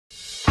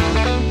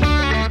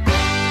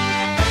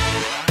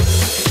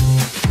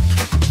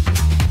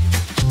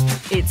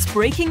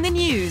Breaking the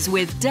News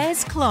with Des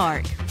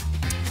Clark.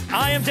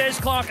 I am Des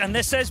Clark, and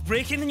this is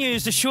Breaking the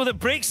News, the show that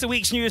breaks the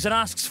week's news and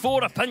asks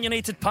four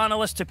opinionated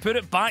panellists to put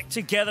it back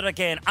together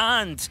again.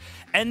 And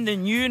in the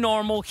new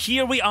normal,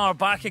 here we are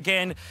back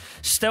again,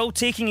 still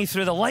taking you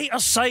through the lighter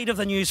side of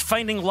the news,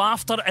 finding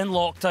laughter in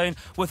lockdown,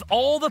 with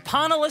all the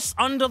panellists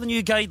under the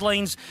new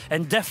guidelines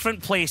in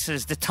different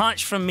places,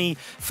 detached from me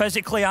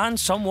physically and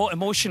somewhat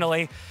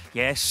emotionally.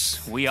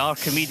 Yes, we are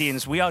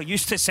comedians. We are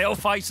used to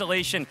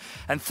self-isolation.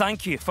 And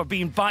thank you for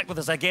being back with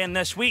us again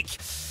this week.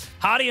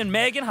 Harry and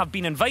Meghan have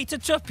been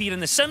invited to appear in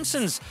The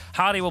Simpsons.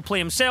 Harry will play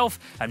himself,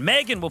 and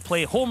Meghan will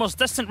play Homer's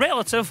distant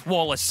relative,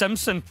 Wallace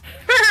Simpson.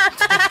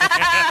 That's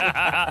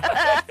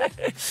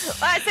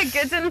a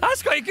good one.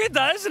 That's quite good,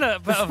 that, isn't it? A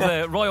bit of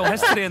the royal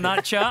history in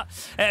that chat.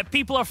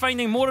 People are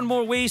finding more and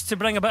more ways to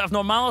bring a bit of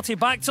normality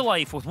back to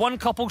life, with one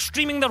couple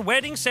streaming their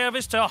wedding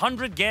service to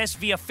 100 guests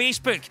via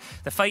Facebook.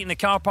 The fight in the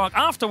car park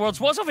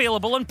afterwards was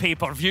available on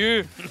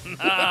pay-per-view.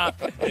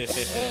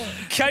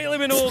 Kylie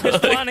Minogue is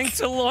planning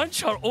to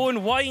launch her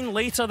own wine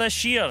later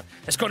this year.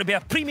 It's going to be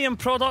a premium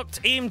product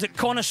aimed at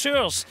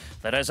connoisseurs.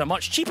 There is a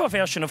much cheaper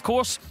version, of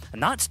course,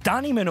 and that's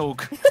Danny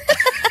Minogue.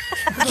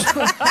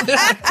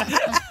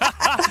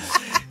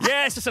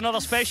 Yes, it's another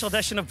special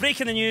edition of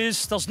Breaking the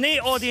News. There's no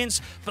audience,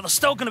 but there's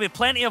still going to be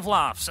plenty of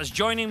laughs, as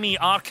joining me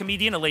are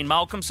comedian Elaine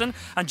Malcolmson,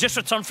 and just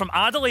returned from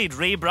Adelaide,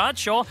 Ray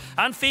Bradshaw,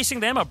 and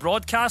facing them are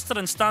broadcaster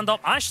and stand-up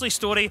Ashley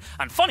Storey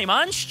and funny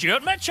man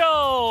Stuart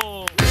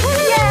Mitchell.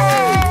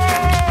 Yay!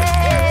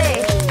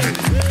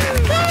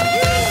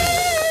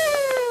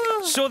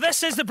 So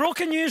this is the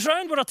Broken News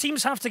round, where our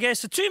teams have to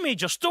guess the two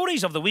major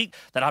stories of the week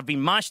that have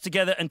been mashed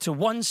together into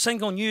one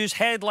single news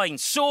headline.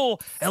 So,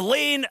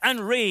 Elaine and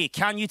Ray,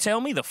 can you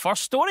tell me the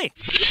first story?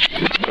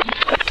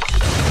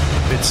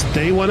 It's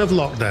day one of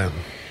lockdown.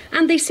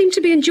 And they seem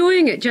to be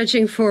enjoying it,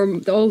 judging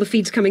from all the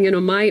feeds coming in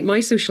on my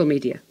social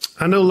media.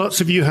 I know lots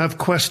of you have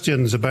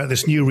questions about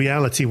this new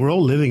reality we're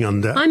all living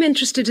under. I'm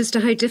interested as to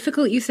how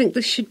difficult you think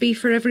this should be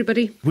for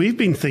everybody. We've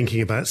been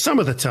thinking about some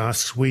of the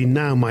tasks we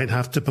now might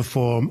have to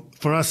perform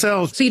for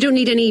ourselves. So you don't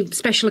need any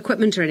special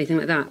equipment or anything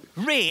like that?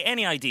 Ray,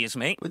 any ideas,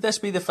 mate? Would this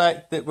be the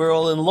fact that we're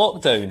all in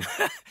lockdown?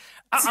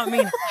 I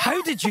mean,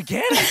 how did you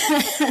get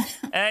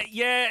it?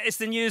 Yeah, it's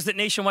the news that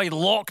nationwide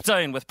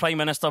lockdown, with Prime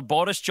Minister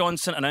Boris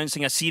Johnson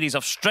announcing a series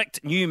of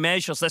strict new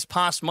measures this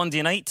past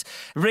Monday night.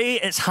 Ray,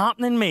 it's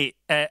happening, mate.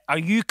 Are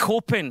you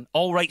coping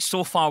all right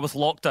so far with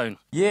lockdown?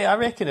 Yeah, I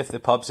reckon if the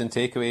pubs and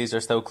takeaways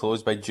are still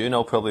closed by June,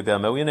 I'll probably be a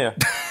millionaire.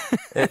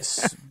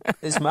 It's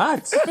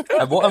mad.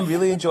 And what I'm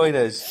really enjoying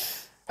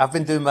is I've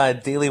been doing my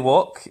daily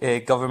walk,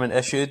 government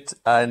issued,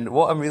 and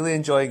what I'm really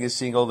enjoying is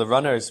seeing all the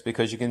runners,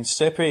 because you can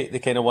separate the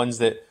kind of ones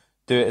that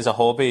do it as a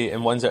hobby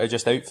and ones that are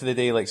just out for the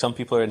day. Like some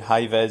people are in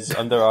high-vis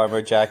Under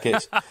Armour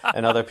jackets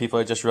and other people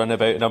are just running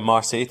about in a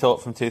Marseille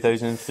top from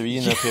 2003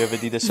 and a pair of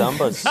Adidas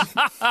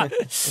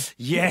Sambas.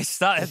 Yes,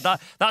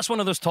 that's one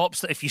of those tops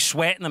that if you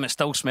sweat in them, it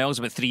still smells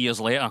about 3 years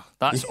later.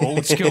 That's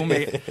old school,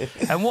 mate.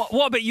 And what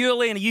about you,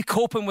 Elaine? Are you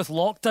coping with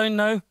lockdown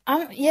now?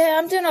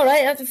 I'm doing all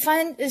right. I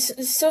find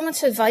there's so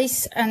much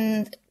advice,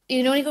 and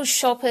you only go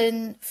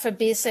shopping for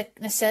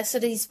basic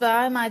necessities, but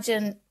I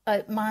imagine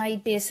my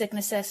basic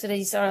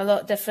necessities are a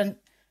lot different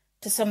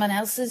to someone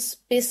else's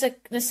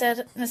basic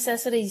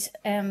necessities.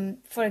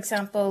 For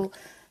example,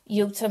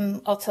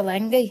 Yotam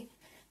Ottolenghi.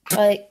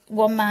 Like,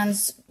 one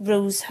man's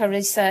rose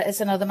harissa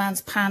is another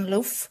man's pan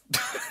loaf.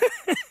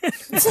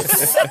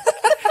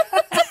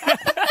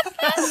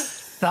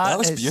 That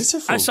was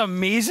beautiful. That's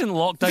amazing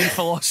lockdown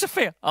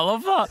philosophy. I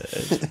love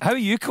that. How are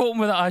you coping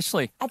with it,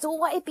 Ashley? I don't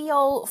want to be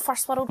all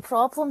first world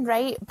problem,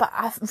 right? But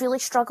I've really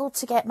struggled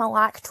to get my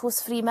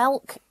lactose-free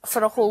milk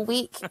for a whole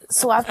week.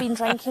 So I've been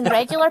drinking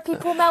regular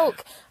people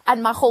milk,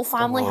 and my whole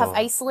family have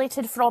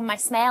isolated from my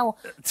smell.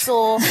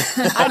 So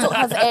I don't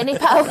have any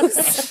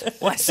pills.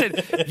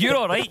 Listen, you're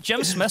all right.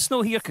 Jim Smith's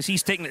not here because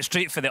he's taking it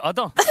straight for the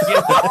udder.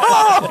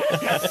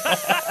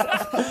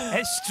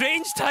 It's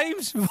strange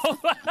times.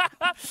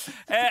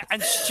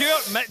 And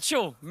Stuart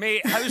Mitchell,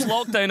 mate, how's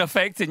lockdown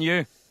affecting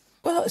you?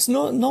 Well, it's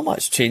not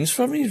much change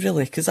for me,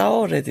 really, because I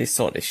already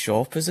sort of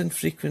shop as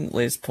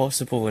infrequently as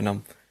possible,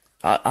 and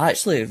I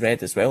actually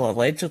read as well,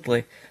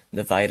 allegedly,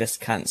 the virus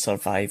can't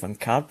survive on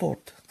cardboard.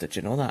 Did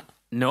you know that?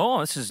 No,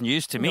 this is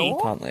news to me. No,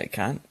 apparently it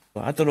can't.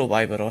 Well, I don't know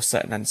why we're all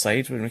sitting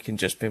inside when we can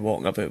just be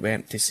walking about with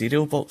empty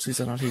cereal boxes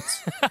in our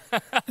heads.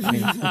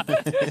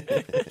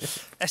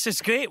 This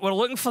is great. We're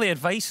looking for the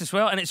advice as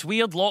well, and it's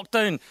weird.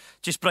 Lockdown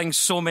just brings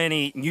so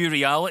many new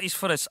realities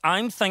for us.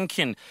 I'm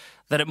thinking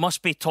that it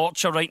must be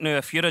torture right now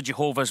if you're a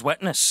Jehovah's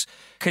Witness,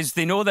 because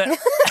they know that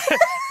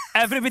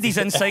everybody's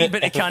inside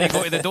but they can't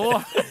go to the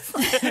door.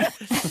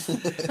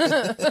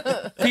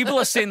 People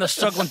are saying they're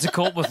struggling to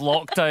cope with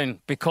lockdown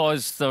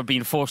because they're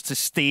being forced to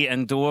stay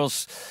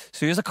indoors.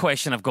 So here's a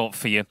question I've got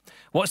for you.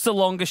 What's the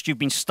longest you've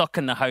been stuck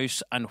in the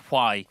house and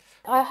why?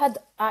 I had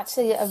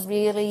actually a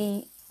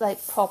really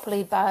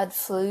properly bad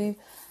flu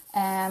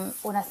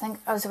when I think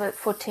I was about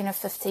 14 or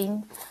 15,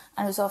 and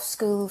I was off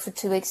school for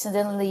 2 weeks and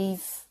didn't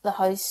leave the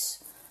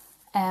house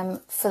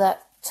for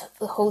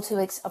the whole 2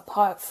 weeks,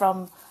 apart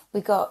from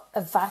We got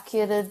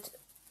evacuated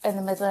in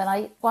the middle of the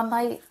night one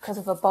night because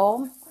of a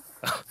bomb.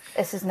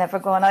 This is never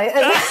going out.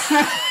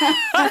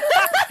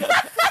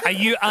 Are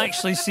you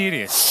actually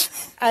serious?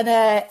 And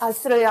I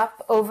threw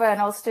up over an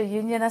Ulster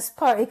Unionist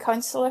Party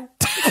councillor.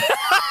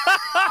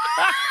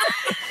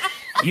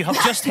 You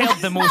have just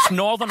heard the most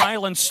Northern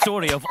Ireland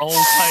story of all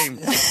time.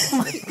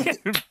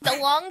 The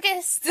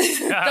longest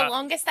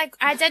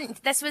I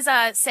didn't. This was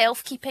a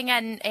self-keeping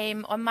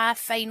in. On my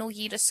final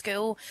year of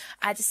school,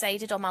 I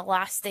decided on my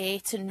last day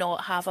to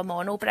not have a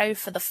monobrow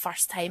for the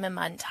first time in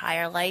my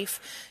entire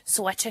life.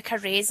 So I took a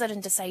razor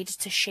and decided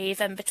to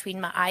shave in between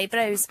my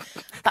eyebrows.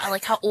 But I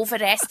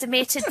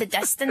overestimated the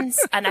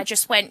distance, and I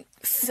just went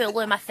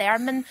full Uma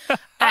Thurman,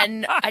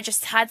 and I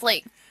just had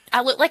I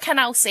looked like an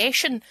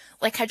Alsatian.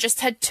 I just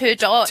had 2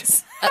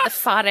 dots at the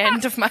far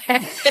end of my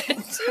head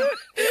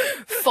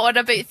for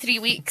about 3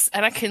 weeks,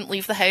 and I couldn't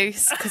leave the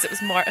house because it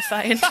was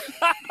mortifying.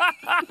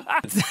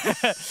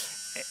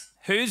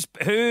 Who?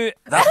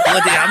 That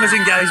bloody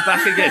Amazon guy's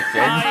back again.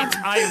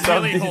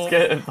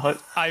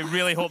 I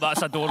really hope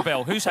that's a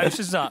doorbell. Whose house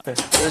is that?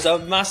 There's a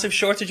massive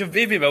shortage of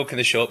baby milk in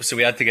the shop, so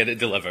we had to get it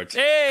delivered.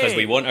 Because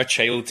we want our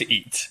child to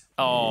eat.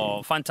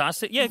 Oh,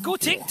 fantastic. Yeah, go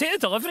take the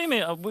delivery,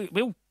 mate.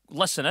 We'll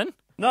listen in.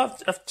 No,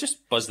 I've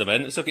just buzzed them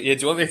in. It's okay. Yeah,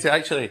 do you want me to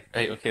actually?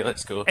 Right, okay,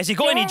 let's go. Has he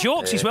got any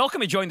jokes? He's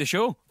welcome to join the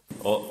show.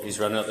 Oh, he's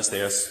running up the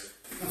stairs.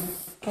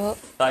 Oh.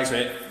 Thanks,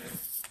 mate.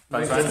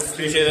 Thanks, man.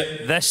 Appreciate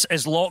it. This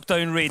is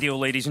Lockdown Radio,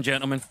 ladies and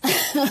gentlemen.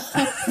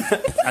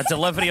 A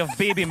delivery of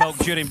baby milk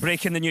during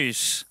breaking the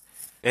news.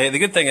 The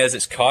good thing is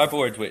it's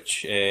cardboard,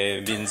 which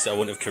means I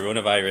won't have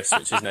coronavirus,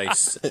 which is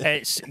nice.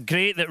 It's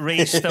great that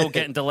Ray's still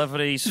getting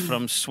deliveries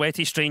from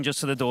sweaty strangers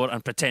to the door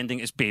and pretending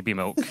it's baby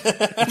milk.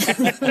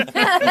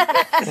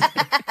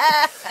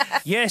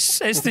 Yes,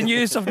 it's the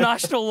news of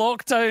national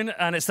lockdown,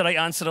 and it's the right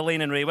answer,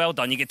 Elaine and Ray. Well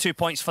done. You get 2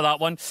 points for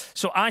that one.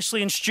 So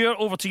Ashley and Stuart,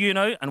 over to you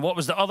now. And what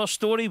was the other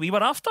story we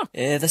were after?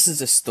 This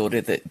is a story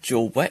that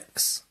Joe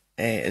Wicks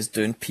is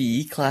doing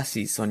PE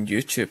classes on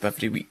YouTube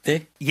every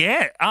weekday.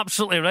 Yeah,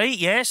 absolutely right.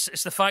 Yes,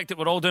 it's the fact that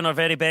we're all doing our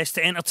very best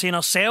to entertain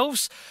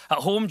ourselves at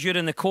home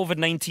during the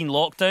COVID-19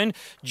 lockdown.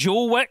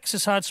 Joe Wicks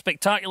has had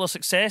spectacular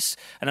success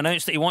and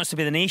announced that he wants to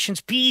be the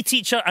nation's PE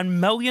teacher, and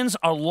millions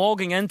are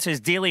logging into his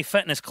daily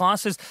fitness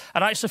classes.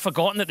 I'd actually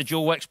forgotten that the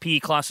Joe Wicks PE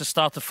classes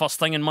started first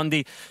thing on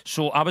Monday,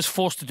 so I was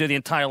forced to do the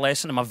entire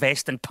lesson in my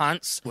vest and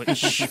pants,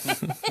 which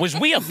was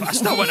weird, but I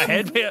still went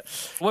ahead with it.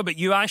 What about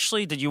you,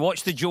 Ashley? Did you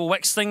watch the Joe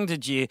Wicks thing?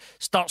 Did you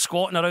start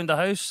squatting around the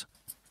house?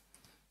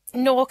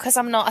 No, because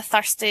I'm not a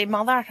thirsty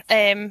mother.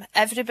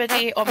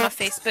 Everybody on my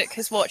Facebook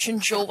who's watching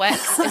Joe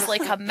Wicks is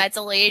like a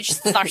middle-aged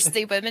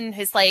thirsty woman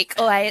who's like,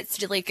 oh, it's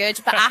really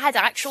good. But I had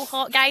actual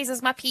hot guys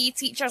as my PE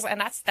teachers,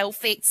 and I still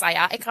faked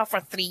sciatica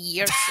for 3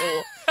 years.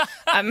 So,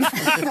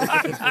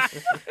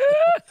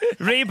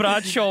 Ray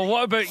Bradshaw,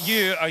 what about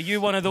you? Are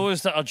you one of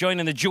those that are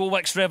joining the Joe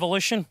Wicks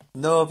revolution?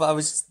 No, but I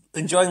was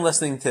enjoying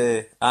listening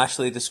to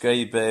Ashley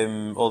describe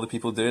all the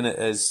people doing it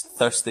as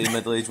thirsty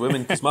middle-aged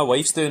women, because my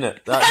wife's doing it.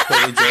 That's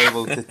quite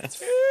enjoyable to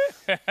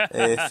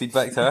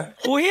feedback to her.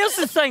 Well, here's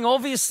the thing.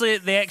 Obviously,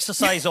 the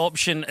exercise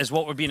option is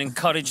what we're being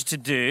encouraged to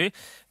do.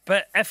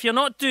 But if you're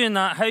not doing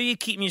that, how are you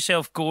keeping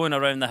yourself going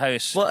around the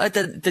house? Well,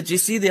 did you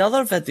see the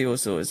other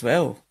videos, though, as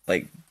well?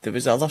 There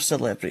was other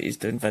celebrities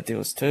doing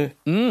videos, too.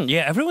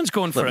 Yeah, everyone's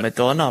going for it.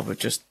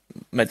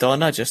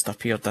 Madonna just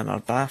appeared in her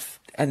bath.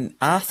 And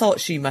I thought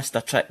she missed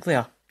a trick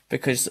there.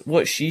 Because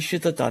what she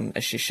should have done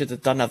is she should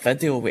have done a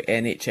video with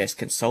NHS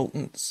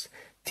consultants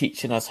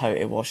teaching us how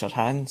to wash our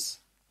hands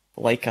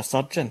like a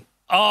surgeon.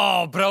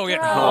 Oh,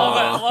 brilliant.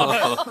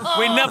 Love it.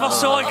 We never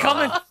saw it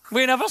coming.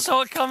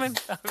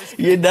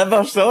 You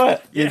never saw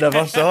it.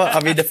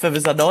 I mean, if there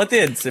was an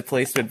audience, the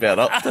place would be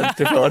erupting,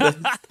 to be honest.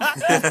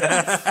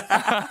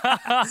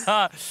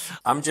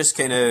 I'm just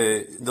kind of,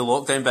 the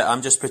lockdown bit,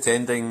 I'm just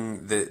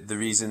pretending that the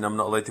reason I'm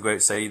not allowed to go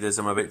outside is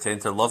I'm about to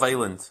enter Love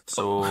Island.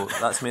 So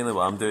that's mainly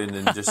what I'm doing,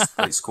 and just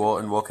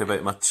squatting, walking about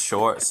in my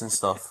shorts and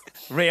stuff.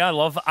 Ray, I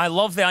love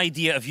the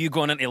idea of you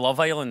going into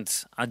Love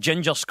Island, a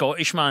ginger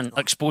Scottish man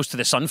exposed to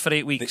the sun for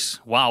 8 weeks.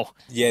 Wow.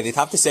 Yeah, they'd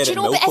have to set it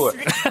in Millport.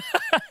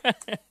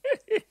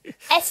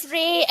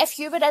 If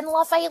you were in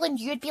Love Island,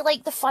 you'd be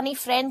like the funny,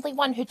 friendly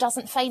one who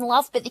doesn't find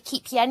love, but they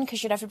keep you in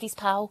because you're everybody's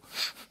pal.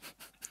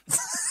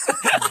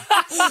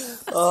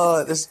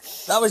 Oh,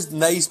 that was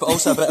nice, but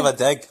also a bit of a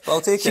dig. But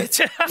I'll take it.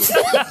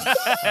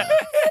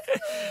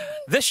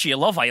 This year,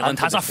 Love Island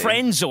has a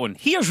friend zone.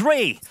 Here's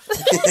Ray.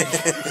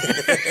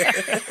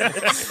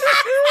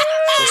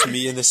 Just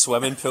me in the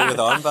swimming pool with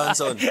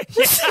armbands on.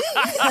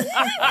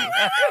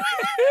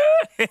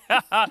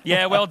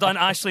 Yeah, well done,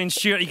 Ashley and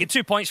Stuart. You get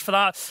 2 points for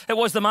that. It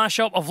was the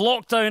mashup of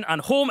lockdown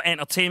and home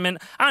entertainment.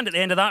 And at the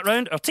end of that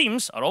round, our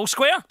teams are all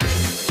square.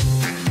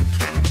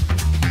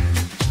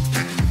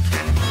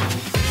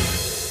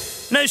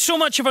 Now, Now, so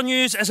much of our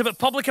news is about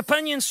public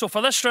opinion, so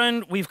for this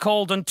round, we've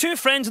called on two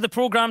friends of the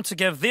programme to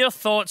give their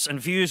thoughts and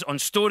views on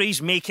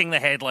stories making the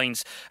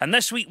headlines. And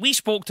this week, we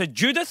spoke to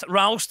Judith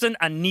Ralston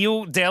and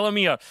Neil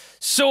Delamere.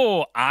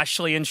 So,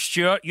 Ashley and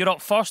Stuart, you're up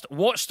first.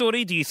 What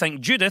story do you think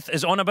Judith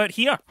is on about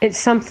here? It's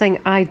something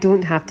I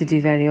don't have to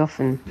do very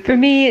often. For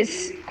me,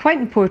 it's quite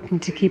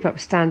important to keep up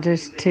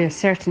standards to a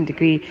certain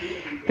degree,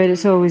 but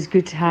it's always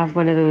good to have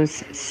one of those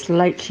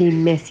slightly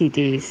messy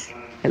days,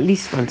 at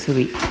least once a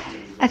week.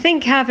 I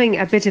think having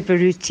a bit of a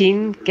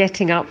routine,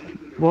 getting up,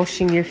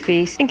 washing your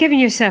face, and giving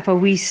yourself a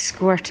wee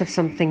squirt of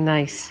something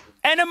nice.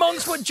 And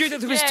amongst what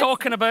Judith was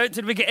talking about,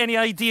 did we get any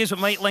ideas what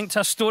might link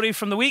to a story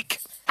from the week?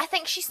 I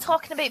think she's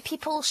talking about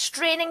people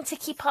straining to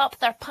keep up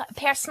their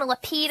personal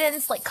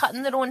appearance, like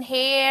cutting their own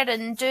hair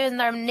and doing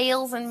their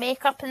nails and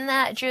makeup and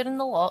that during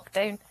the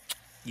lockdown.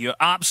 You're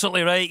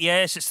absolutely right,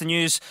 yes. It's the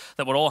news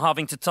that we're all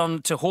having to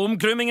turn to home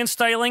grooming and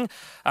styling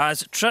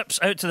as trips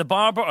out to the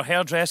barber or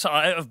hairdresser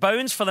are out of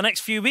bounds for the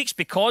next few weeks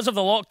because of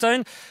the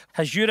lockdown.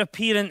 Has your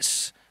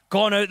appearance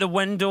gone out the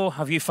window?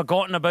 Have you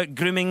forgotten about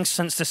grooming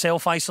since the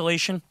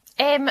self-isolation?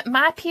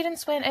 My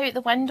appearance went out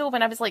the window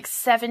when I was like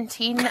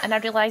 17 and I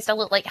realised I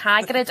looked like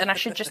Hagrid and I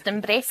should just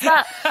embrace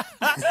that.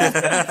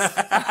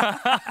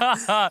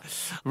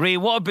 Ray,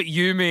 what about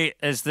you, mate?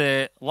 Is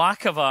the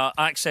lack of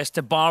access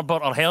to barber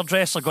or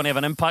hairdresser going to have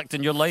an impact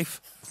in your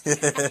life?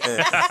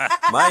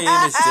 My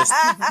aim is just...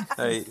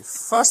 Right,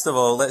 first of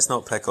all, let's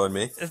not pick on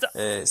me.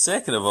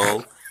 Second of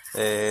all,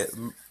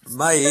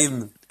 my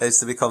aim is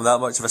to become that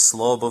much of a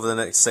slob over the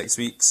next 6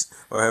 weeks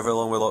or however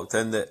long we're locked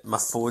in that my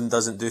phone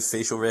doesn't do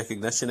facial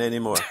recognition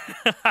anymore.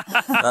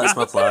 That's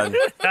my plan.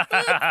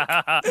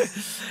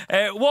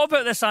 What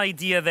about this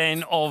idea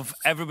then of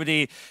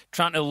everybody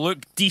trying to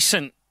look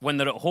decent when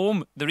they're at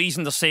home? The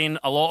reason they're saying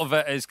a lot of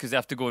it is because they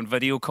have to go on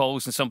video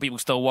calls and some people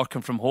still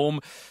working from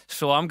home.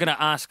 So I'm going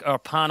to ask our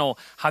panel,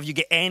 have you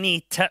got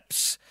any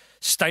tips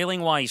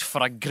styling-wise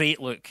for a great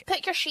look?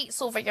 Put your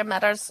sheets over your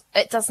mirrors.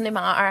 It doesn't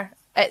matter.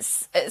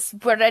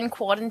 We're in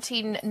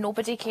quarantine.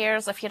 Nobody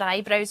cares if your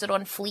eyebrows are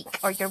on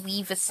fleek or your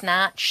weave is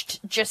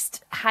snatched.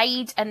 Just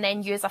hide and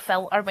then use a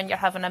filter when you're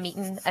having a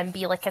meeting and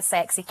be like a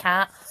sexy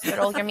cat for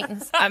all your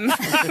meetings.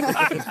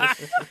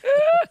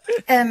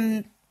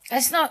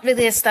 It's not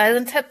really a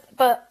styling tip,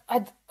 but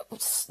I,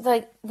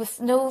 like,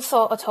 with no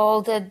thought at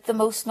all, did the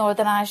most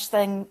Northern Irish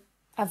thing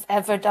I've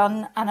ever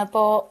done, and I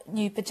bought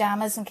new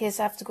pyjamas in case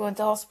I have to go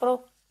into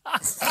hospital.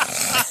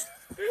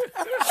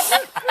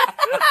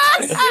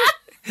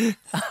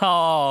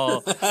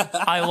 Oh,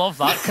 I love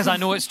that because I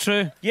know it's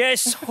true.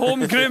 Yes,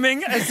 home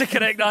grooming is the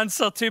correct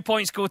answer. 2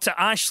 points go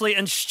to Ashley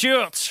and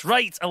Stuart.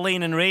 Right,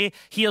 Elaine and Ray.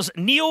 Here's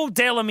Neil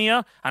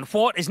Delamere. And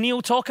what is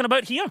Neil talking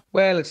about here?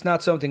 Well, it's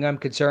not something I'm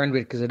concerned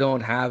with because I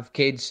don't have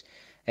kids.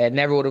 It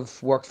never would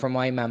have worked for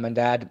my mum and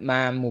dad.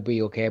 Mum would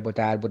be okay, but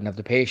dad wouldn't have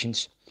the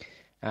patience.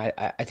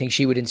 I think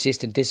she would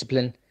insist on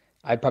discipline.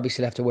 I'd probably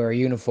still have to wear a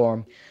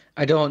uniform.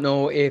 I don't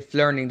know if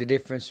learning the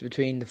difference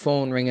between the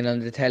phone ringing on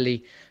the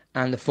telly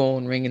and the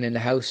phone ringing in the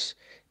house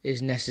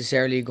is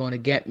necessarily going to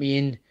get me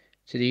in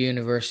to the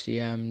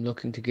university I'm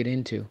looking to get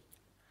into.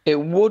 It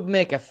would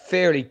make a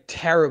fairly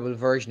terrible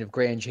version of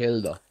Grange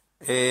Hill, though.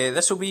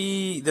 This will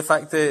be the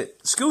fact that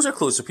schools are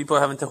closed, so people are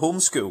having to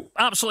homeschool.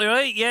 Absolutely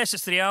right. Yes,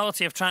 it's the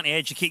reality of trying to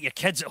educate your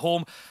kids at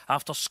home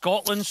after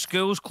Scotland's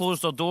schools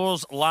closed their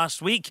doors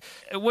last week.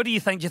 What do you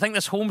think? Do you think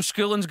this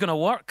homeschooling's going to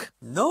work?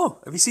 No.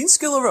 Have you seen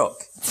School of Rock?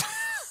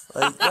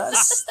 Like,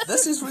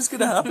 this is what's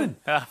going to happen.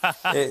 But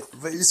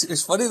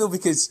it's funny though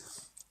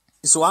because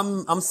so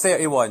I'm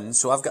 31,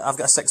 so I've got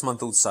a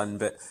 6-month-old son,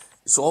 but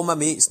so all my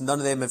mates, none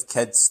of them have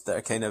kids that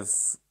are kind of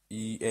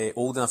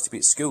old enough to be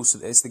at school. So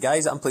it's the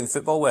guys that I'm playing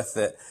football with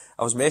that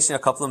I was messaging a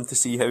couple of them to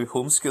see how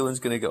homeschooling's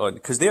going to get on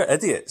because they're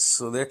idiots,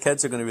 so their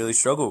kids are going to really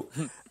struggle.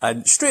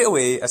 And straight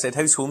away I said,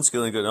 "How's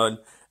homeschooling going on?"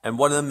 And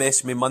one of them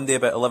messaged me Monday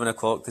about 11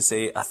 o'clock to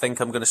say, "I think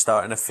I'm going to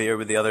start an affair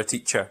with the other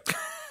teacher."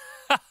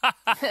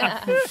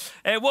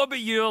 What about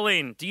you,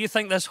 Elaine? Do you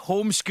think this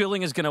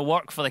homeschooling is going to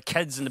work for the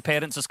kids and the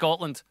parents of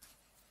Scotland?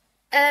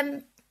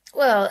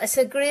 Well, it's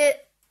a great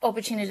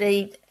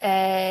opportunity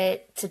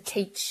to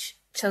teach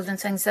children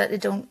things that they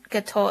don't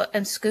get taught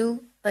in school,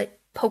 like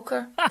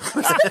poker.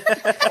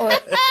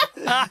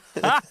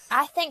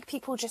 I think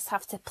people just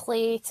have to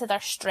play to their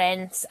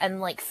strengths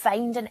and like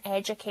find an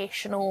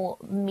educational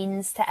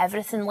means to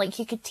everything. Like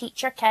you could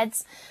teach your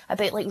kids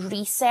about like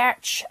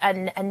research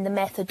and the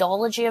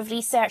methodology of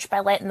research by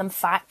letting them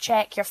fact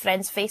check your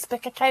friends'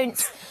 Facebook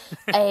accounts.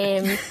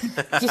 You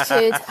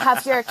could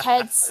have your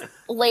kids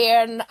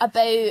learn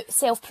about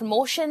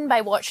self-promotion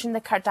by watching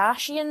the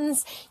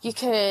Kardashians. You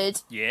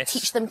could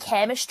teach them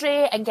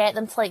chemistry and get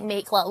them to like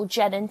make little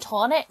gin and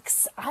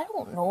tonics. I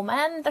don't know,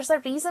 man. There's a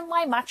reason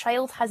why my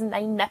child has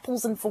 9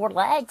 nipples and 4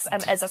 legs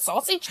and is a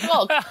sausage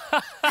dog.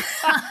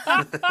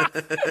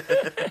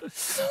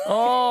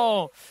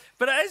 Oh,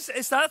 But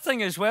it's that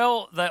thing as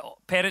well that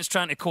parents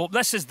trying to cope.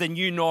 This is the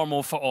new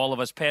normal for all of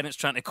us. Parents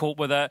trying to cope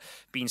with it,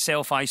 being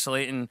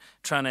self-isolating,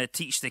 trying to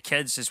teach the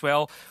kids as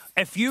well.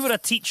 If you were a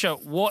teacher,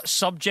 what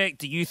subject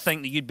do you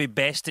think that you'd be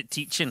best at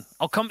teaching?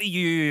 I'll come to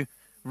you,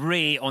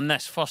 Ray, on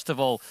this first of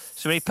all.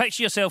 So, Ray,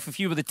 picture yourself if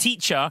you were the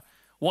teacher.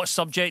 What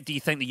subject do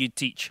you think that you'd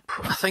teach?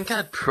 I think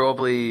I'd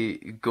probably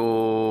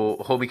go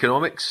home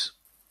economics.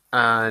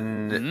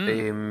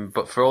 And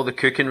but for all the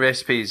cooking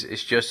recipes,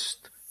 it's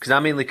just because I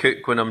mainly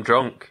cook when I'm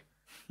drunk,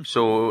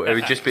 so it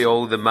would just be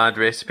all the mad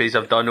recipes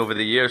I've done over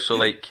the years. So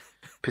like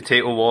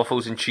potato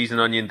waffles and cheese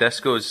and onion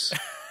discos.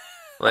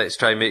 Let's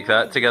try and make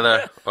that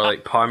together, or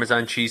like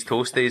Parmesan cheese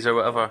toasties or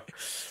whatever.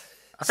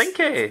 I think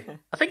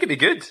it'd be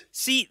good.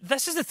 See,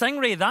 this is the thing,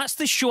 Ray. That's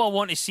the show I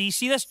want to see.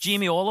 See this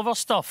Jamie Oliver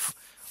stuff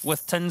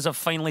with tins of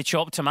finely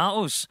chopped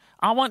tomatoes.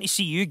 I want to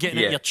see you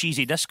getting at your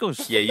cheesy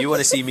discos. Yeah, you want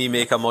to see me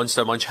make a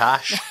Monster Munch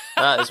hash.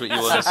 That is what you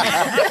want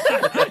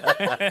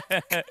to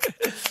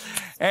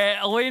see.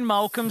 Elaine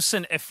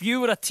Malcolmson, if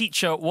you were a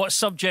teacher, what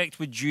subject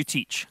would you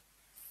teach?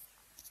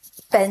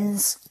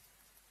 Bins.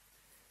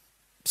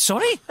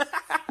 Sorry?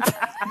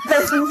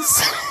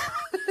 Bins.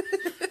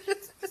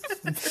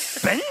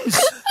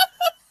 Bins?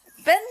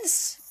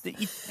 Bins.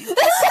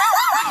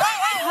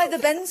 How the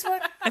bins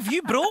work? Have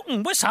you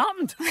broken? What's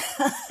happened?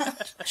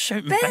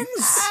 Shouting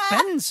bins.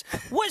 Bins.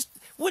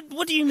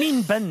 What do you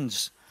mean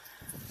bins?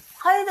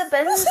 How the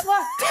bins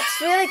work?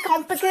 It's really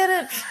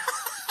complicated,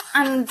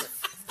 and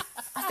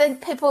I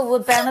think people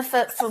would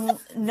benefit from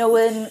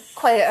knowing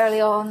quite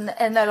early on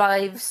in their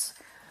lives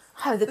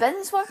how the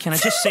bins work. Can I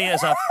just say,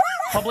 as a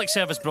public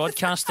service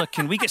broadcaster,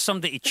 can we get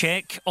somebody to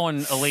check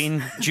on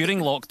Elaine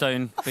during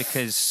lockdown,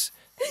 because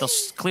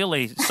there's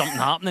clearly something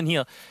happening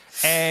here.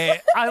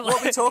 What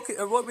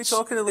are we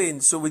talking, Elaine?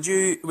 So would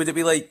it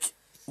be like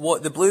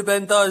what the blue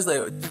bin does?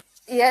 Like,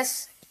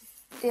 yes,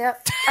 yeah.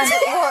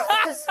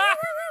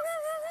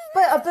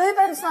 But a blue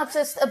bin's not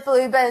just a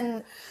blue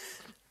bin.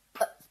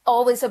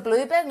 Always a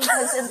blue bin,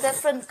 because in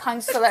different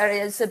council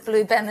areas, a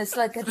blue bin is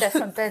like a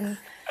different bin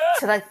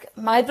to like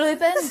my blue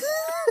bin.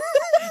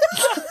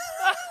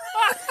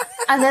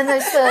 And then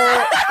there's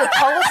the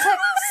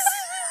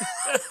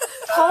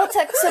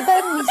politics of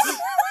bins,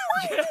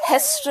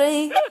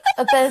 history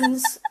of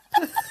bins,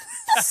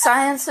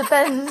 science of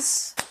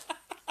bins.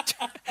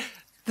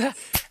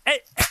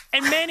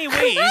 In many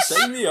ways,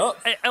 sign me up.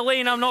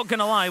 Elaine, I'm not going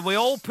to lie, we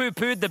all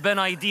poo-pooed the bin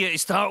idea to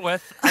start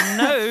with, and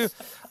now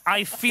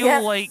I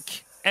feel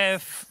like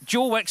if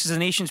Joe Wicks is the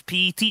nation's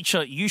PE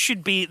teacher, you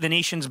should be the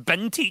nation's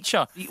bin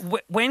teacher.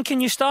 When can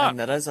you start? And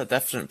there is a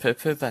different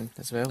poo-poo bin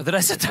as well. There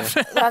is a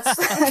different... That's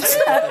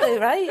exactly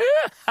right.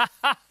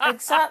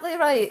 Exactly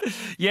right.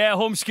 Yeah,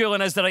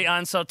 homeschooling is the right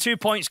answer. 2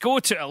 points go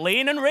to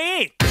Elaine and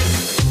Ray.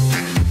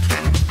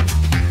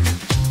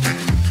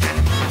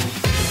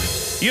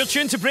 You're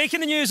tuned to Breaking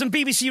the News on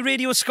BBC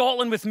Radio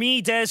Scotland with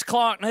me, Des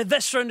Clark. Now,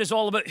 this round is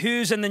all about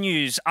who's in the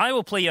news. I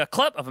will play you a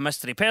clip of a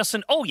mystery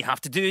person. All you have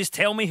to do is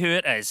tell me who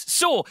it is.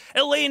 So,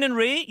 Elaine and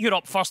Ray, you're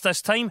up first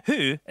this time.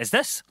 Who is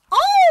this?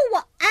 Oh,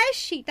 what has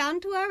she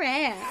done to her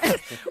hair?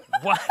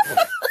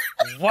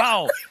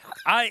 Wow.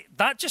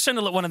 That just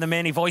sounded like one of the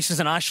many voices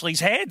in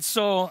Ashley's head,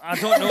 so I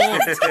don't know.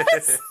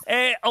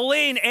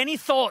 Elaine, any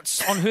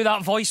thoughts on who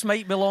that voice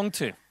might belong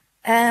to?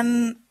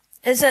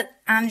 Is it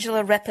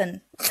Angela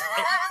Rippon?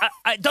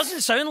 It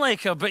doesn't sound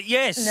like her, but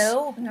yes.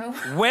 No.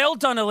 Well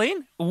done,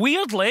 Elaine.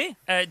 Weirdly,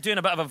 doing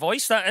a bit of a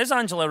voice, that is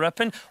Angela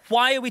Rippon.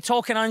 Why are we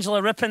talking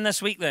Angela Rippon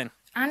this week then?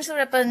 Angela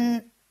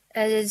Rippon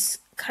is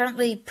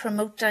currently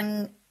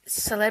promoting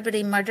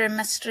Celebrity Murder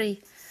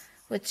Mystery,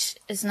 which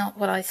is not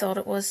what I thought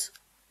it was.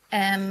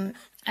 And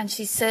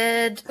she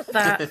said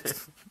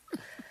that...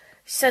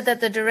 She said that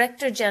the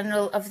Director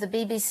General of the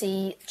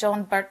BBC,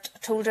 John Burt,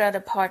 told her at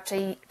a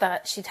party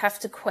that she'd have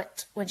to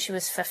quit when she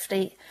was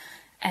 50,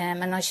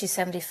 and now she's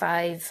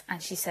 75,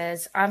 and she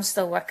says, I'm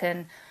still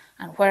working,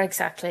 and where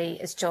exactly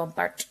is John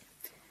Burt?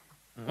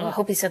 Mm-hmm. Well, I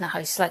hope he's in the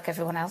house like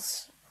everyone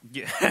else.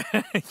 Yeah.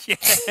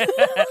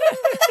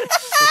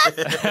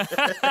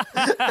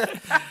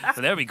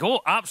 So there we go.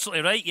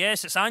 Absolutely right.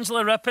 Yes, it's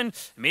Angela Rippon.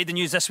 Made the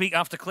news this week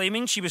after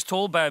claiming she was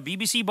told by a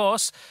BBC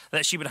boss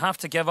that she would have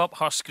to give up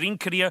her screen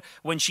career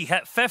when she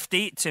hit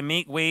 50 to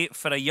make way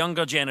for a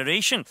younger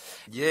generation.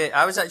 Yeah,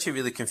 I was actually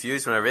really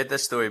confused when I read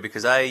this story,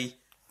 because I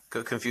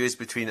got confused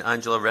between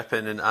Angela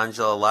Rippon and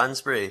Angela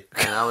Lansbury,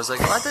 and I was like,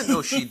 well, I didn't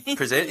know she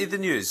presented the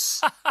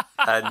news,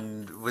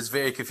 and was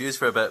very confused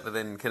for a bit, but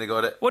then kind of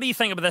got it. What do you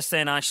think about this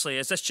then, Ashley?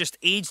 Is this just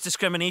age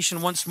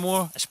discrimination once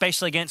more,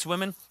 especially against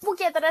women? Well,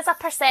 yeah, there is a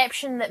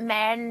perception that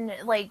men,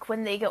 like,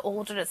 when they get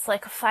older, it's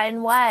like a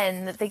fine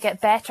wine, that they get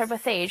better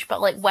with age,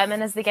 but, like,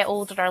 women, as they get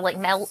older, are like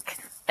milk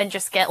and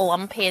just get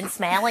lumpy and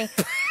smelly.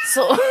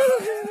 So...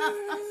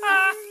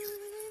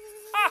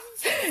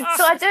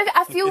 So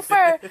I feel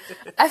for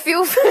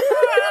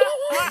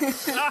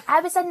I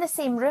was in the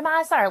same room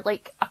as her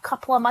like a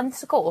couple of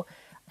months ago,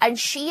 and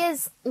she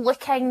is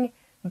looking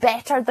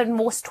better than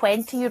most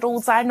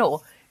 20-year-olds I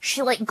know.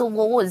 she like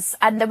glows,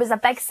 and there was a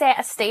big set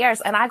of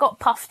stairs, and I got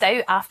puffed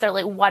out after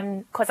like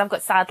one, because I've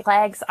got sad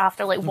legs,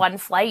 after like one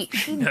flight.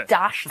 She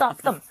dashed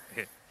up them.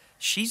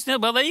 She's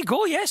well, there you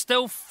go. Yeah,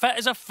 still fit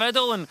as a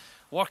fiddle and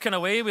working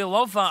away. We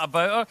love that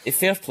about her.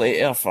 Fair play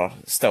to her for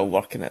still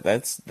working at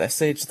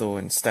this age though,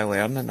 and still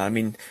earning. I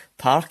mean,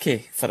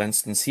 Parky, for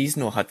instance, he's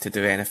not had to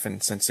do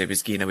anything since he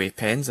was giving away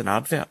pens and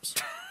adverts.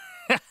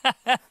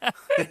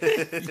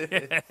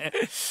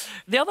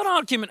 The other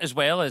argument as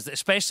well is that,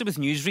 especially with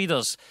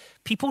newsreaders,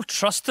 people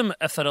trust them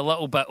if they're a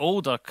little bit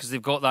older because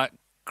they've got that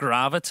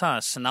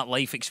gravitas and that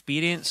life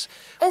experience.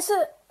 Is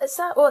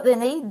that what they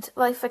need?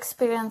 Life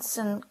experience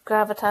and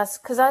gravitas?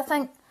 Because I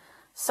think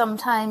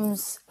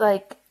sometimes,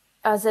 like,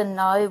 as in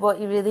now, what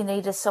you really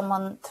need is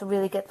someone to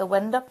really get the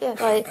wind up you.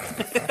 Like,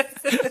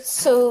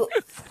 so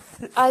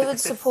I would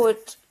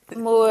support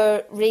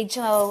more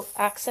regional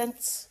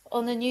accents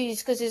on the news,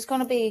 because there's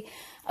going to be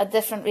a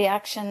different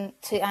reaction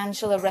to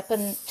Angela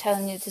Rippon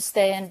telling you to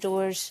stay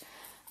indoors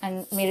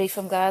and Mary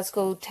from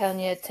Glasgow telling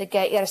you to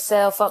get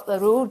yourself up the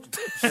road.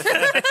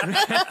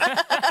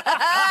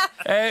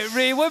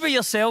 Ray, what about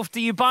yourself? Do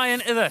you buy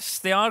into this?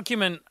 The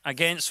argument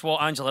against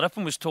what Angela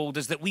Rippon was told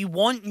is that we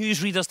want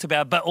newsreaders to be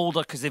a bit older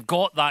because they've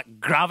got that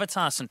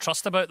gravitas and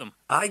trust about them.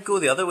 I go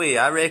the other way.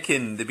 I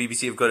reckon the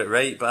BBC have got it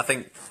right, but I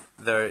think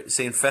they're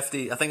saying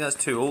 50. I think that's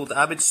too old.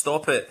 I would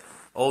stop it.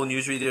 All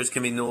newsreaders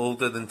can be no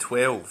older than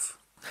 12.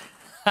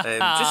 Just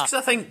because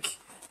I think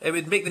it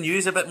would make the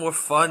news a bit more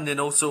fun, and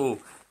also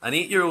an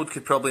 8-year-old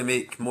could probably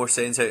make more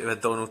sense out of a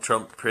Donald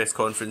Trump press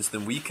conference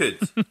than we could.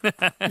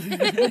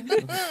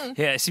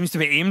 Yeah, it seems to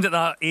be aimed at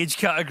that age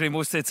category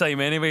most of the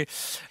time anyway.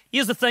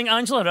 Here's the thing,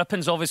 Angela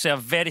Rippon's obviously a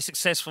very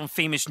successful and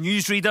famous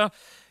newsreader.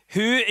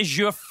 Who is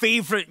your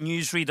favourite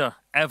newsreader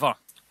ever?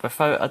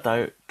 Without a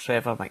doubt,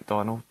 Trevor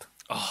McDonald.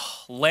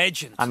 Oh,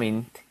 legend. I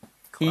mean,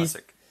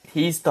 classic.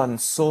 He's done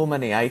so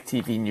many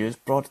ITV news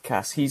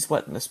broadcasts. He's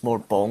witnessed more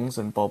bongs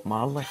than Bob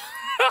Marley.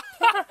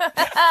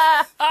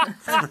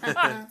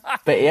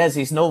 But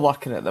he's not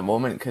working at the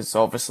moment because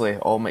obviously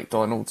all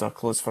McDonald's are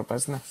closed for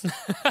business.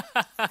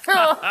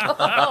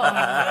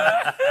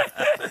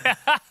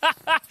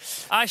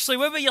 Ashley,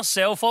 what about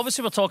yourself?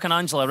 Obviously we're talking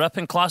Angela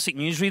Rippon, classic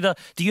newsreader.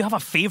 Do you have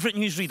a favourite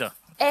newsreader?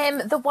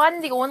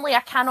 The only, I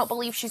cannot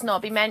believe she's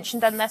not been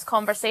mentioned in this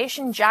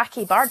conversation,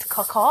 Jackie Bird,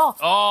 caw.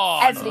 Oh,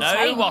 Every now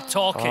time. we're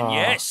talking,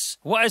 yes.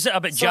 What is it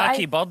about So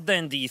Jackie Bird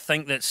then, do you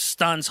think, that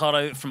stands her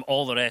out from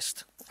all the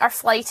rest? Our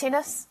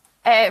flightiness,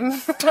 our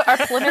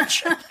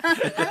plumage.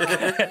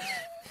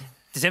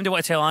 Does anybody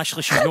want to tell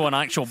Ashley she's not an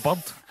actual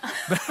bird?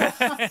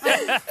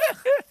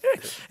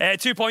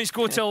 2 points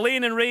go to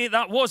Elaine and Ray.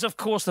 That was, of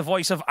course, the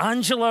voice of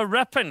Angela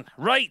Rippon.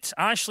 Right,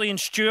 Ashley and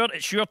Stuart,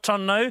 it's your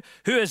turn now.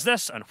 Who is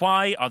this and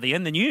why are they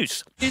in the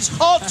news? It's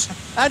hot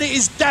and it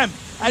is damp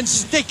and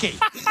sticky.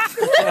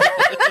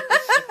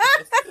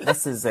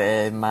 This is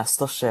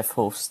MasterChef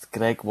host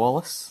Greg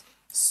Wallace.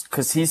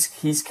 Because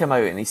he's come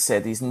out and he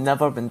said he's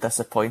never been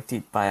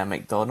disappointed by a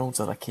McDonald's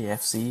or a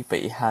KFC,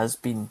 but he has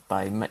been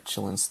by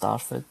Michelin star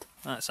food.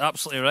 That's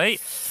absolutely right.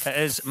 It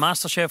is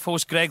MasterChef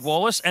host Greg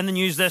Wallace in the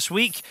news this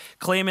week,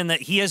 claiming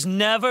that he has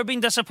never been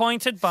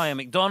disappointed by a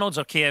McDonald's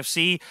or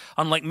KFC,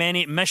 unlike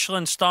many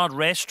Michelin-starred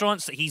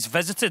restaurants that he's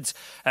visited.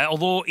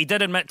 Although he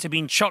did admit to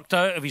being chucked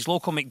out of his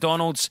local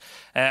McDonald's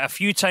a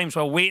few times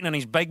while waiting on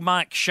his Big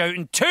Mac,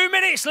 shouting, 2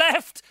 minutes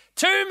left!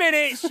 2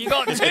 minutes! You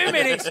got 2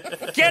 minutes!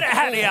 Get it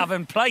out of the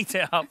oven, plate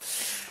it up.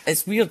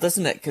 It's weird,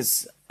 isn't it?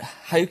 Because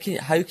how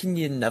can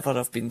you never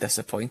have been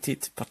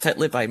disappointed,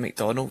 particularly by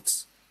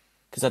McDonald's?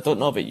 Because I don't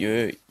know about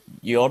you,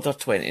 you order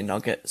 20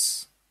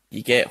 nuggets,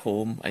 you get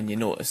home and you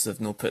notice they've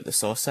not put the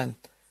sauce in.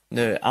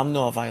 Now, I'm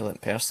not a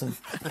violent person,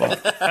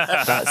 but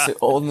that's the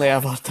only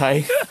ever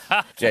time,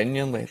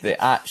 genuinely,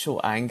 the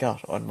actual anger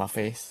on my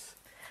face.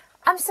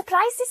 I'm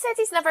surprised he said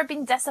he's never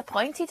been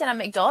disappointed in a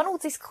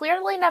McDonald's. He's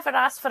clearly never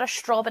asked for a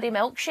strawberry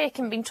milkshake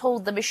and been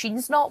told the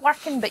machine's not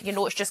working, but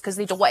it's just because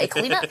they don't want to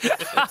clean it.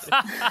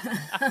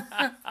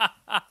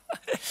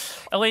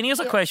 Elaine, here's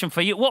a question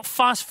for you. What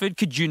fast food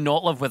could you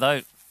not live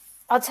without?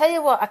 I'll tell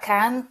you what I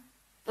can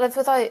live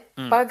without.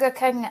 Burger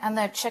King and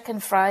their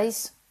chicken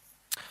fries.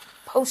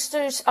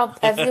 Posters up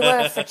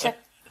everywhere for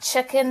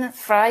chicken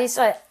fries,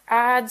 like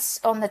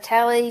ads on the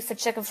telly for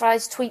chicken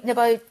fries, tweeting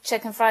about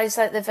chicken fries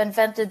like they've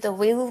invented the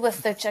wheel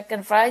with their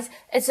chicken fries.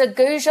 It's a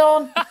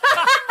goujon.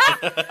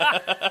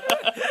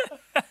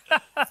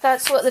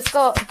 That's what they've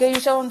got,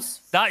 goujons.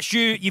 That's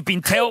you. You've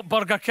been told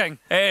Burger King.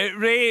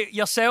 Ray,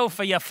 yourself,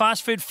 are you a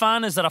fast food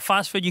fan? Is there a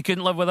fast food you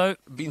couldn't live without?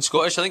 Being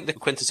Scottish, I think the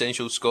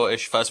quintessential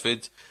Scottish fast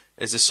food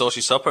is the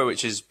saucy supper,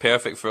 which is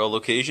perfect for all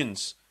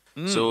occasions.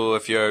 So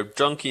if you're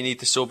drunk, you need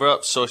to sober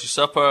up, saucy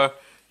supper.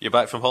 You're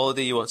back from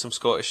holiday, you want some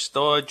Scottish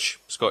stodge,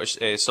 Scottish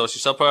saucy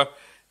supper.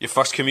 Your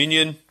first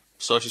communion,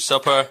 saucy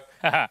supper.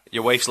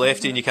 Your wife's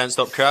left you and you can't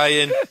stop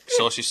crying,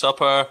 saucy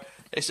supper.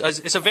 It's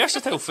a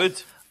versatile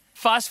food.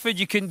 Fast food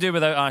you couldn't do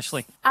without,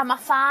 Ashley? I'm a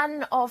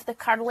fan of the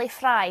curly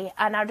fry,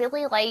 and I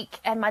really like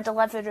in my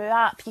Deliveroo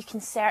app you can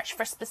search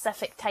for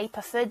specific type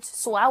of food.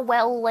 So I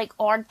will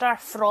order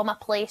from a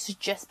place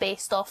just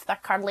based off their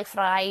curly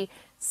fry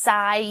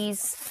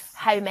size,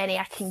 how many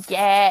I can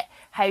get,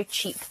 how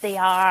cheap they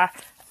are.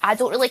 I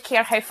don't really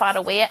care how far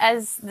away it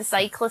is. The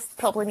cyclist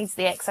probably needs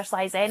the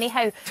exercise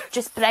anyhow.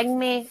 Just bring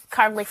me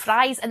curly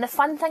fries. And the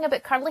fun thing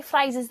about curly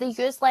fries is they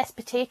use less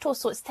potatoes,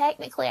 so it's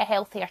technically a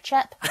healthier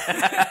chip.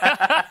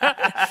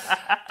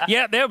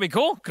 Yeah, there we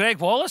go. Greg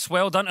Wallace,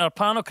 well done to our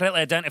panel, correctly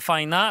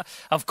identifying that.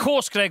 Of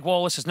course, Greg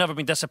Wallace has never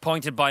been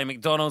disappointed by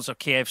McDonald's or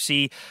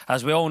KFC.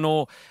 As we all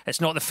know, it's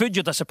not the food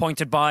you're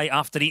disappointed by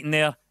after eating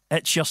there,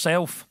 it's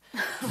yourself.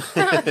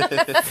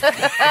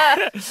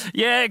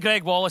 Yeah,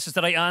 Greg Wallace is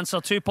the right answer.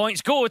 2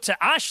 points go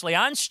to Ashley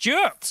and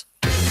Stuart.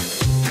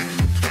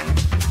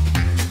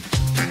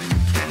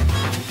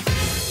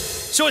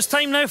 So it's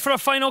time now for a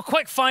final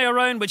quick fire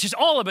round, which is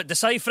all about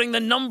deciphering the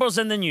numbers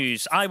in the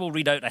news. I will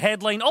read out a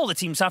headline. All the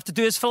teams have to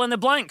do is fill in the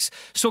blanks.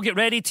 So get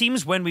ready,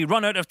 teams. When we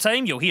run out of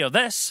time, you'll hear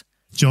this.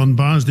 John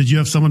Barnes, did you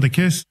have someone to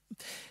kiss?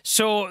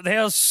 So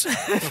there's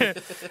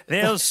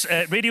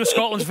Radio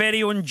Scotland's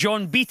very own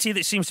John Beattie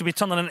that seems to be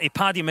turning into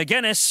Paddy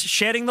McGuinness,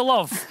 sharing the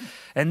love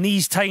in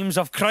these times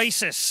of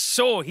crisis.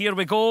 So here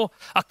we go.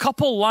 A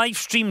couple live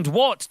streamed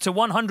what to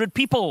 100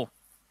 people?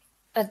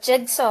 A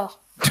jigsaw.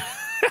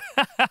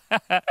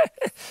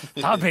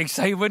 That'd be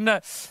exciting, wouldn't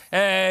it?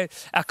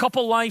 A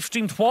couple live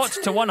streamed what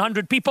to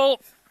 100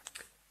 people?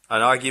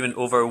 An argument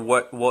over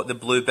what the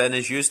blue bin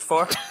is used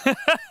for.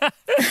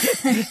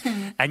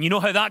 And you know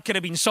how that could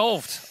have been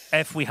solved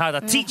if we had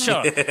a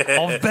teacher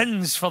of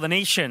bins for the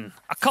nation.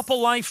 A couple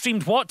live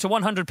streamed what to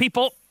 100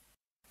 people?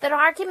 Their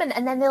argument,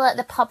 and then they let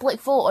the public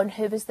vote on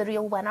who was the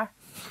real winner.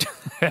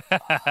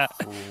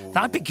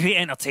 That'd be great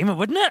entertainment,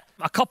 wouldn't it?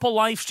 A couple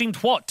live streamed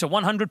what to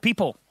 100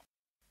 people?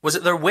 Was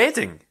it their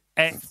wedding?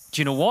 Do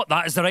you know what?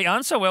 That is the right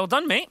answer. Well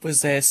done, mate.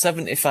 Was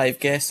 75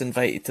 guests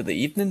invited to the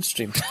evening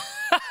stream?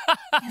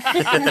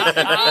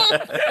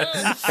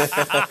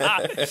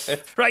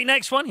 Right,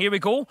 next one. Here we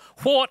go.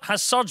 What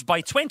has surged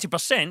by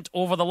 20%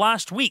 over the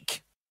last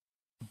week?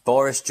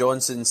 Boris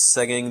Johnson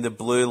singing the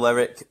blue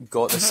lyric,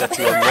 "Got the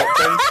city on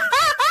lockdown."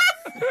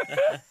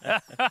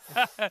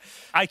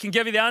 I can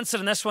give you the answer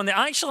in this one. The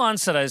actual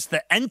answer is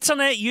the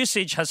internet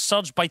usage has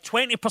surged by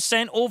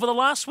 20% over the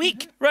last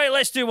week. Right,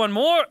 let's do one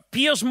more.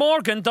 Piers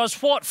Morgan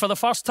does what for the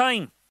first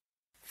time?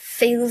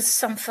 Feels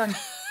something.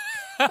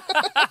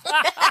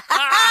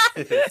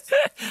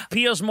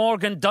 Piers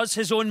Morgan does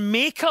his own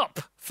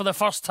makeup for the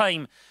first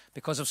time.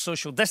 Because of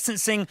social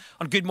distancing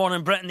on Good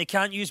Morning Britain, they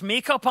can't use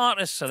makeup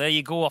artists. So there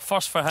you go, a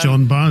first for him.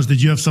 John Barnes,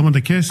 did you have someone to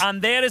kiss?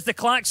 And there is the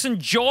klaxon.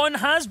 John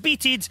has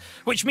beated,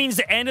 which means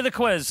the end of the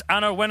quiz.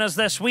 And our winners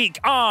this week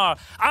are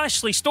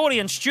Ashley Storey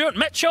and Stuart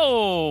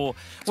Mitchell.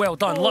 Well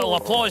done. Little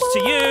applause to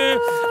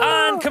you.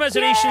 And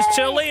commiserations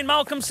to Elaine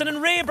Malcolmson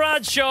and Ray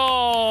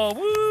Bradshaw.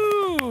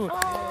 Woo!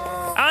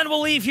 And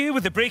we'll leave you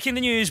with the breaking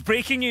the news.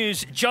 Breaking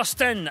news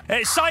just in.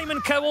 Simon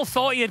Cowell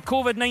thought he had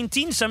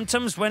COVID-19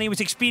 symptoms when he was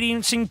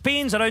experiencing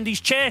pains around his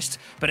chest,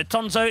 but it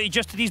turns out he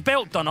just had his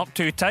belt done up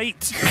too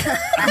tight.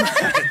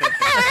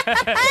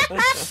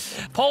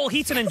 Paul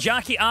Heaton and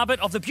Jackie Abbott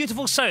of the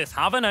beautiful South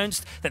have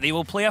announced that they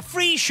will play a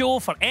free show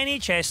for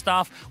NHS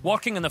staff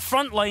working on the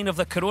front line of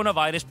the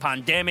coronavirus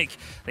pandemic.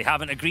 They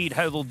haven't agreed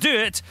how they'll do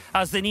it,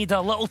 as they need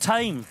a little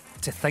time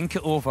to think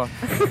it over.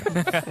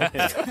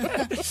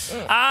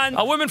 And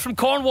a woman from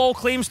Cornwall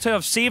claims to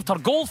have saved her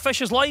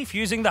goldfish's life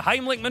using the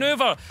Heimlich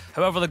manoeuvre.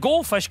 However, the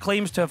goldfish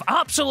claims to have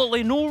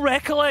absolutely no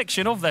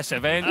recollection of this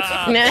event.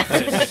 The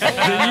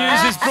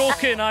news is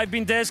broken. I've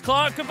been Des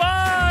Clark.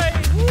 Goodbye.